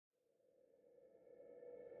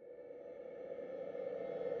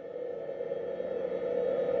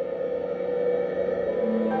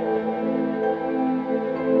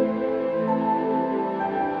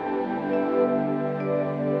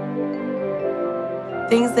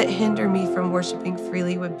Things that hinder me from worshiping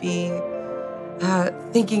freely would be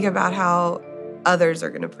thinking about how others are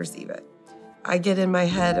going to perceive it. I get in my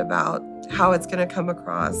head about how it's going to come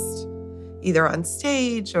across either on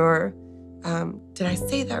stage or did I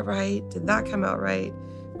say that right? Did that come out right?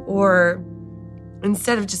 Or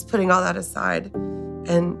instead of just putting all that aside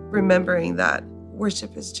and remembering that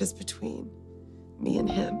worship is just between me and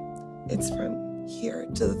him. It's from here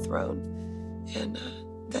to the throne, and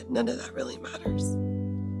that none of that really matters.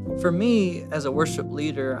 For me, as a worship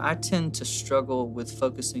leader, I tend to struggle with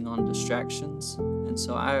focusing on distractions. And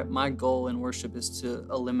so my goal in worship is to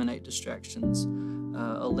eliminate distractions,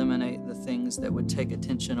 eliminate the things that would take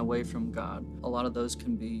attention away from God. A lot of those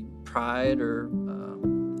can be pride or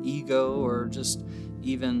ego or just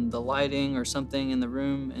even the lighting or something in the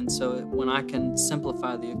room. And so when I can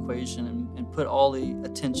simplify the equation and put all the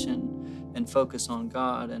attention and focus on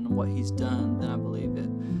God and what he's done, then I believe it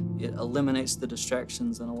eliminates the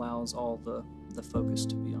distractions and allows all the focus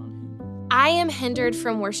to be on him. I am hindered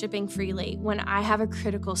from worshiping freely when I have a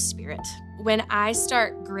critical spirit. When I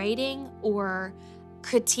start grading or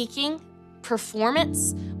critiquing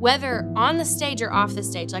performance, whether on the stage or off the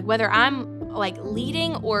stage, like whether I'm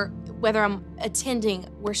leading or whether I'm attending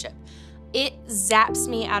worship, it zaps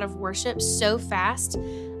me out of worship so fast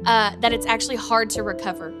that it's actually hard to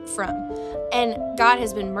recover from. And God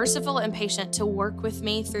has been merciful and patient to work with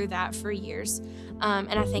me through that for years.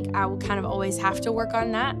 And I think I will kind of always have to work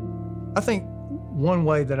on that. I think one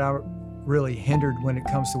way that I really hindered when it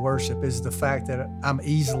comes to worship is the fact that I'm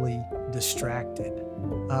easily distracted.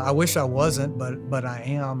 I wish I wasn't, but I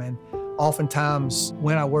am. And oftentimes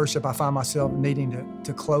when I worship, I find myself needing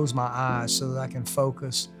to close my eyes so that I can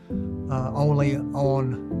focus only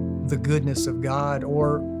on the goodness of God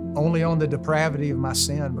or only on the depravity of my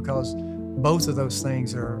sin, because both of those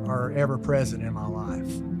things are ever present in my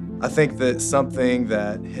life. I think that something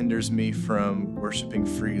that hinders me from worshiping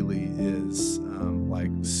freely is,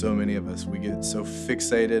 like so many of us, we get so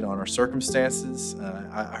fixated on our circumstances.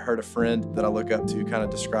 I heard a friend that I look up to kind of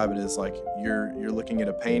describe it as like you're looking at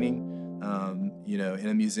a painting, in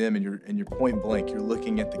a museum, and you're point blank, you're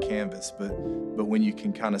looking at the canvas. But when you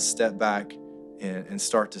can kind of step back and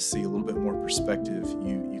start to see a little bit more perspective,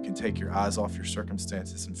 you can take your eyes off your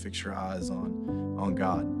circumstances and fix your eyes on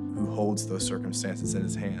God, who holds those circumstances in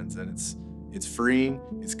his hands. And it's freeing,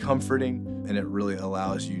 it's comforting, and it really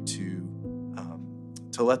allows you to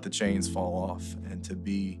let the chains fall off and to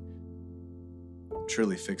be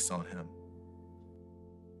truly fixed on him.